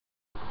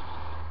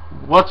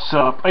What's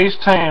up? Ace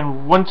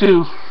 10, 1,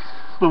 2,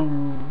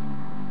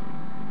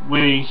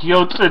 3,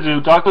 here to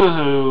do Doctor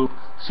Who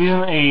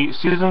Season 8,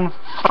 Season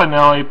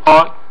Finale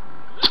Part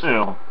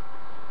 2.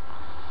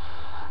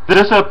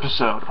 This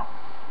episode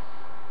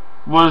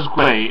was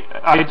great.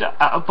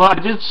 But I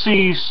did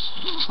see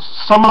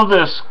some of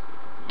this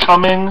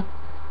coming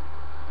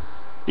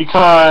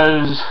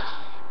because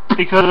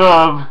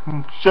of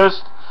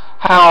just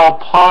how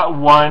Part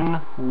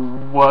 1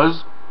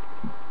 was.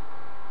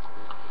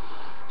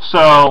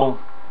 So,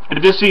 I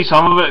did see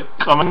some of it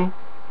coming,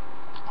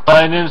 but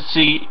I didn't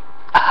see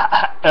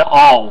it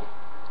all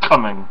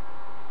coming.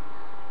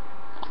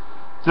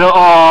 There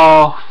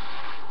are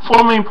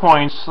 4 main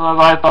points that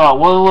I thought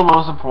were the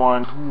most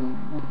important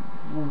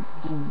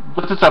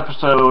with this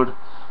episode.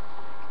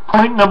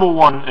 Point number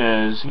 1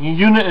 is,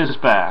 Unit is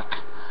back.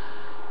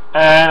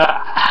 And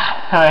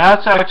I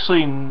had to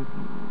actually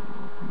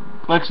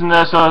mention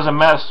this as a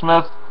Matt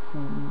Smith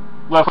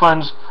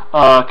reference.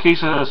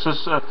 Case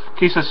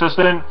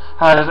assistant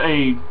has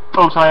a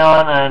bow tie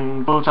on,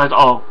 and bow ties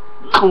all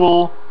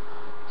cool.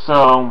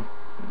 So,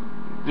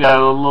 yeah,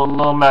 a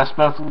little Matt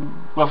Smith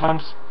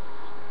reference.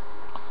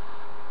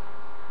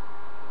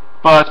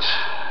 But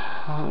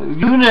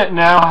Unit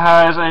now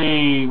has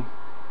a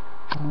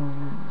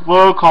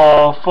roll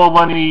call for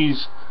when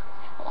these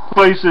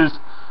places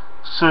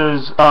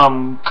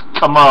come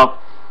up,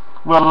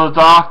 where the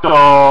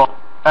Doctor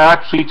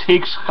actually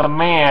takes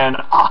command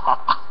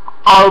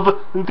of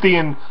the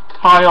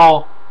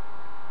entire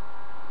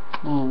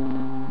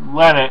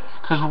planet,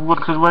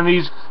 because when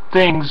these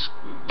things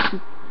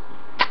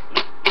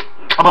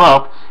come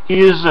up, he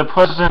is the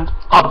president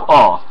of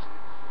Earth.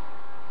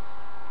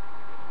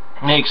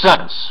 Makes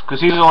sense,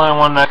 because he's the only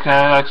one that can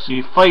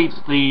actually fight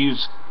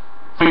these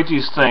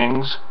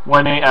things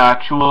when they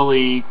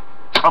actually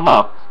come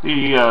up.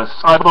 The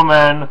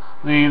Cybermen,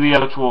 the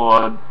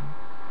actual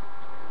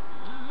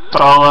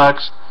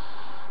Daleks,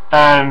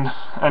 and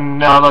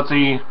now that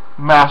the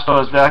Master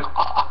is back,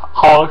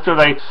 or should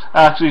I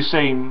actually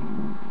say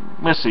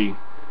Missy?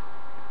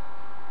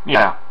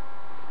 Yeah,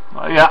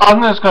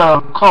 I'm just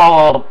gonna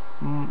call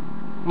her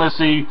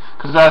Missy,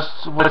 because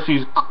that's what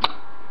she's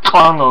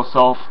calling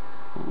herself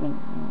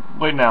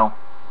right now.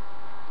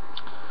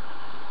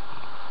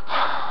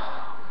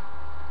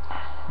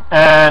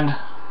 And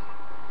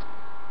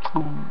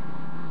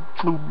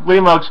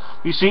pretty much,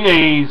 you see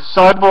a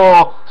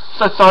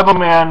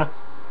Cyberman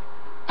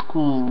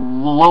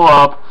blow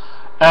up,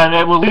 and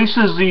it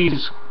releases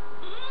these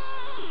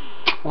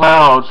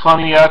clouds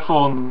from the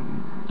actual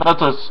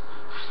Netus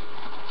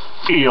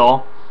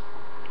field,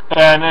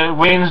 and it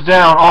rains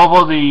down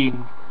over the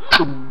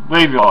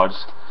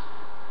graveyards.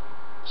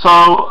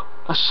 So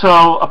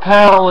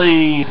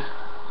apparently,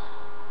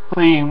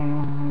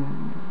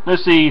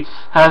 Missy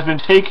has been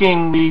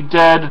taking the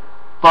dead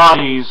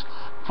bodies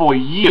for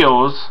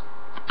years,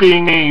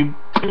 being an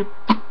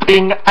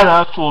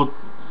actual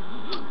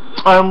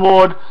Time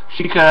Lord.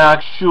 She can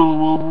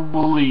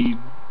actually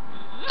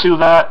do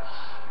that.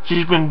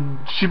 She's been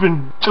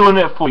doing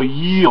it for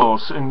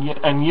years and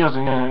years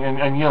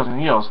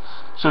and years.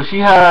 So she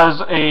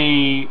has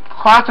a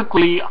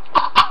practically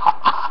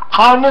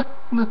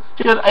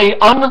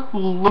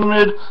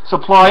unlimited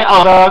supply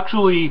of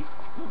actually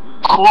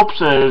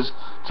corpses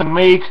to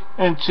make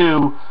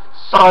into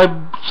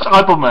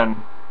Cybermen.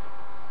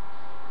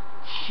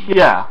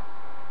 Yeah.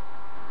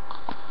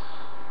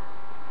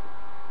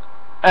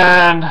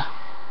 And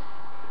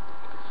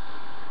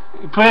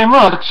pretty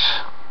much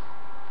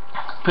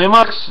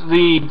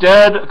the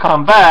dead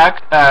come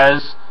back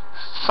as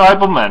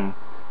Cybermen.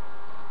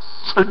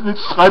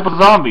 Cyber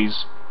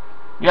zombies.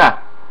 Yeah.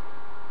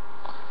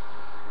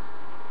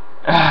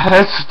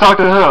 It's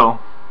Doctor Who.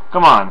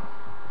 Come on.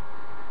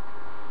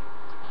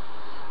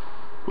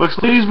 Which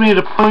leads me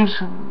to point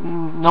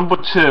number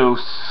 2.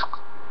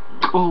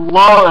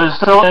 Law is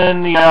still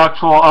in the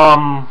actual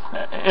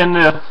in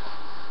the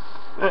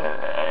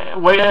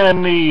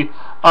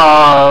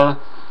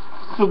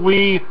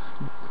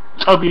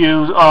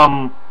 3W's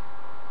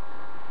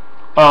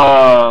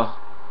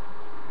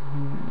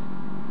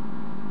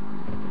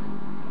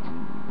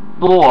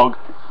blog,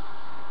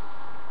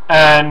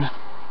 and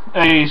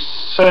a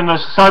Cyberman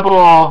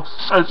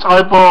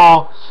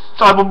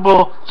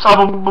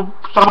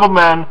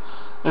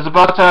is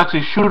about to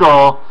actually shoot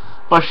her,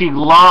 but she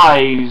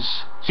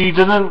lies. She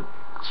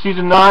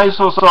denies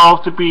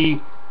herself to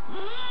be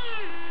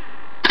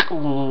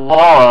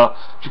Laura.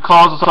 She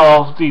calls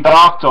herself the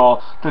Doctor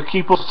to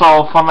keep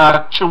herself from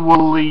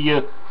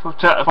actually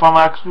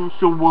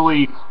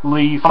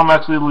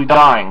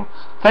dying.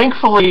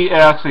 Thankfully, it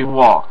actually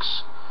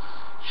works.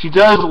 She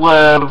does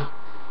live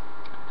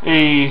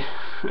a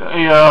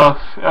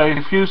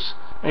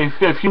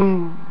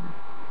few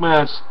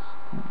minutes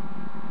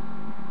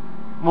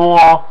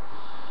more,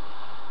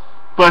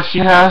 but she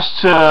has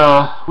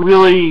to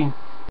really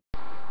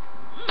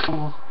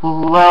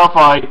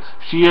clarify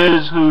she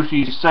is who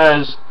she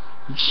says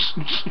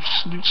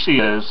she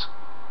is.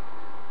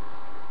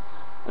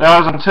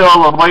 That was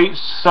until the late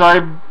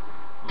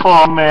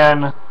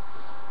Cyberman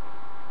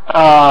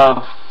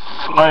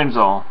finds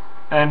all.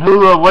 And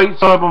who the White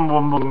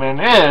Cyberwoman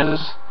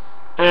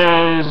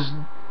is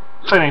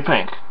Danny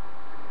Pink.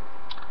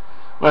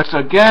 Which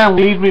again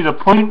leads me to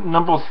point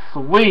number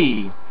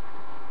 3.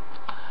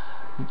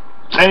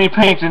 Danny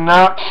Pink did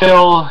not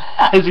kill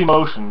his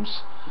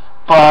emotions,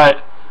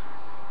 but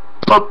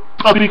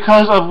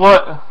because of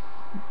what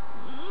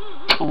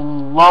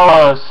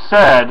Laura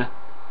said,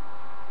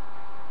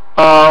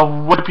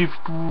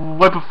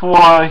 right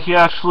before he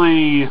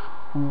actually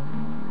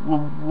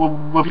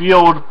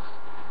revealed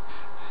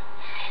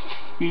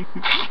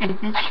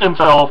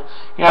himself,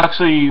 he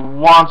actually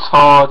wants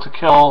her to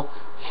kill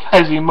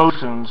his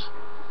emotions.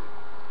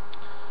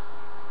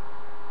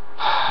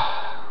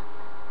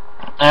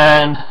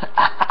 And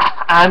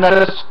at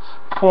this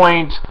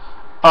point,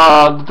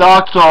 the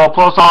Doctor,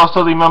 plus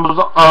also the members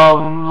of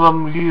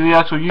the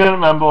actual unit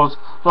members,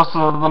 plus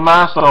the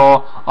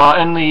Master,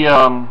 in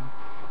the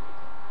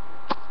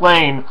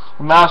plane.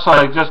 The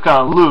Master just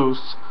got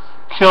loose,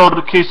 killed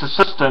the case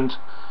assistant,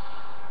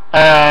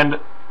 and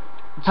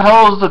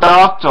tells the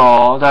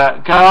Doctor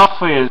that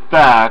Galifrey is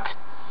back,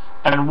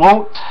 and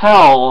won't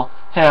tell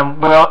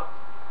him where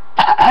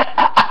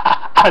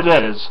it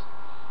is.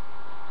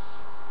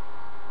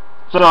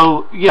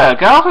 So, yeah,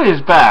 Galifrey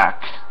is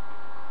back.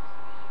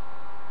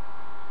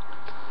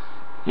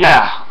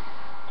 Yeah.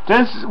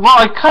 Well,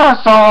 I kind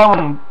of saw that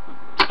one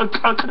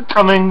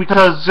coming,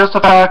 because just the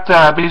fact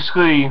that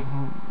basically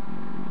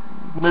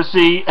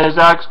Missy is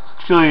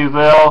actually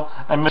there,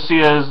 and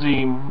Missy is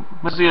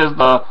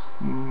the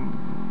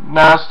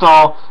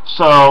Master,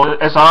 so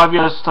it's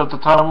obvious that the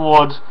Time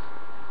Lords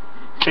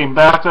came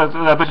back, that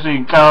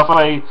basically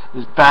Galifrey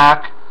is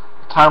back,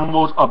 the Time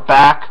Lords are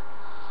back.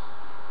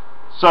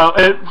 So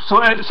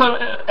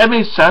it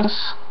makes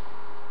sense.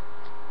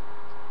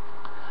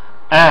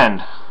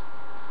 And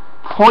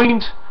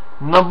point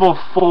number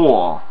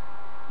 4.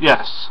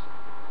 Yes.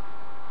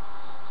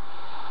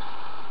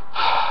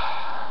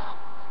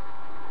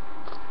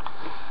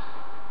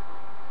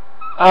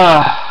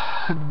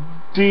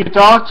 The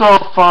Doctor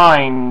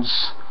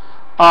finds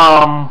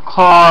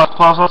Claude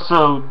plus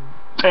also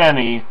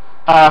Danny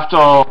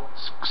after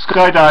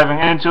skydiving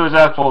into his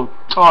actual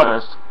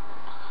TARDIS,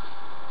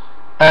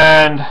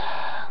 and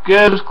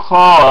gives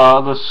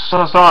Clara the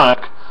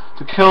Sonic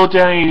to kill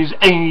Danny's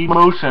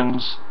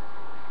emotions.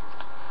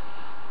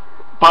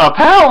 But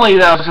apparently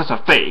that was just a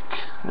fake.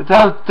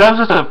 That was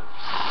just a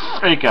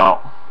fake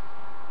out.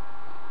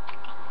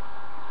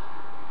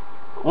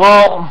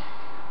 Well,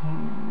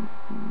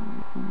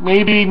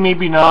 maybe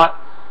not.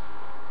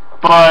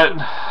 But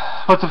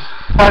the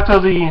fact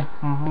of the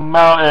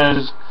matter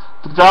is,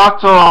 the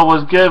Doctor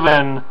was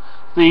given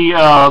the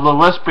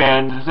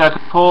wristband that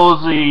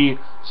controls the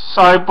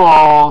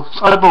Cybermen,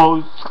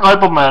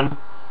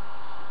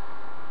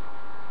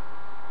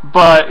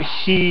 but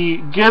he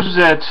gives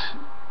that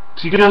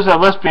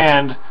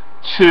wristband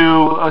to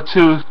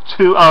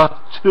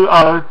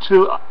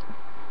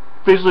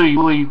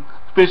basically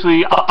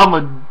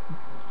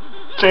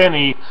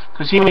Danny,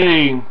 because he made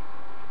a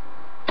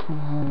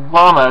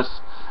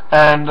promise,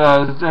 and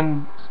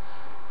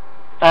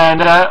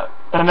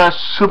that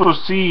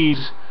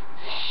supersedes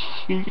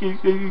his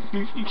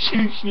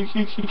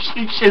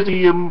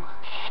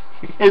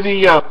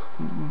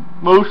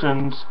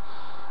emotions,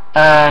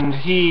 and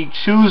he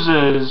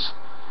chooses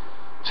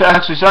to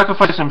actually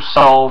sacrifice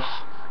himself,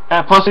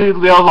 and plus he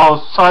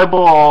also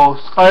cyber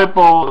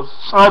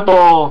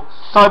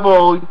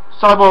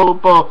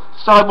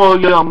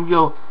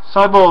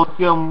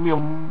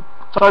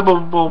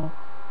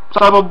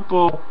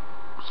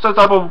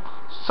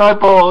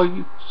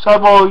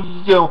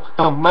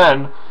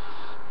men.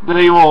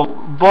 They will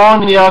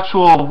burn the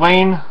actual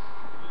rain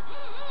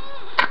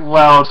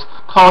clouds,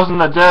 causing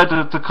the dead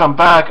to come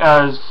back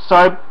as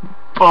cybermen,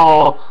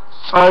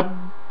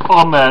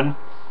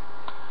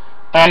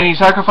 and he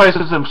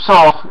sacrifices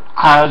himself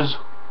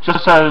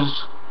just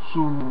as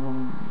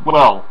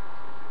well.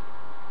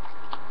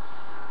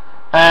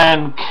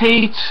 And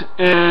Kate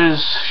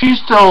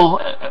she's still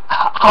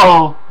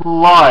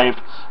alive.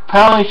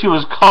 Apparently she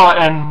was caught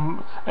and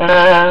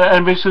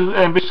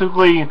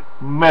basically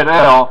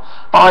mid-air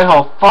by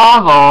her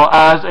father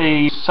as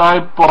a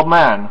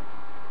Cyberman.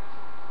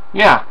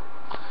 Yeah,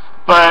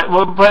 but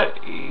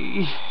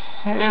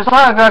it's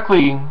not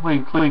exactly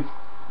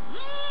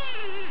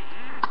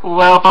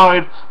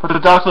clarified, but the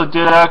Doctor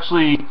did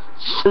actually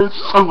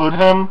salute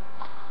him.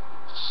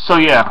 So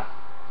yeah,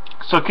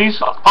 so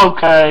Kate's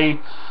okay,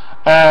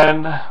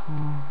 and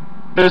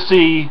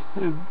Missy,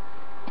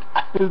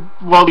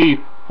 well,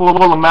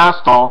 the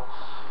Master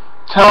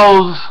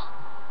tells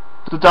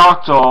the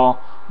Doctor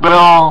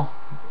where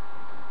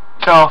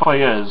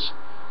Galifrey is,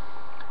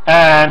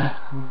 and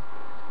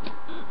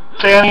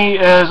Danny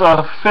is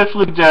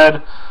officially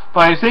dead,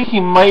 but I think he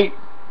might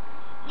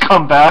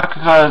come back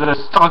because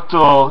it's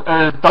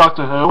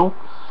Doctor Who,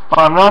 but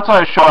I'm not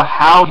entirely sure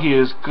how he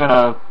is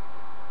gonna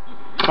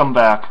come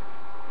back.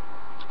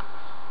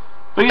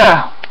 But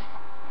yeah,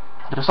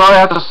 that's all I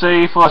have to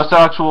say for this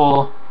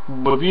actual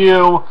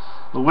review.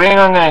 The rating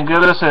I'm gonna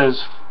give this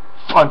is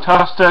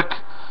fantastic.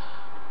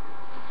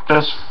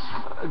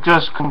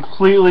 Just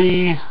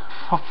completely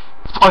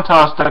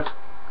fantastic.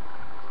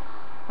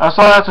 That's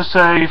all I have to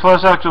say for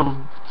this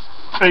actual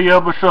video.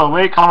 Be sure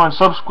rate, comment,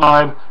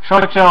 subscribe,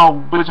 share the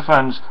channel with your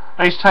friends.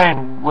 Ace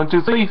 10, 1,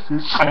 2, 3,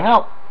 signing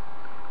out.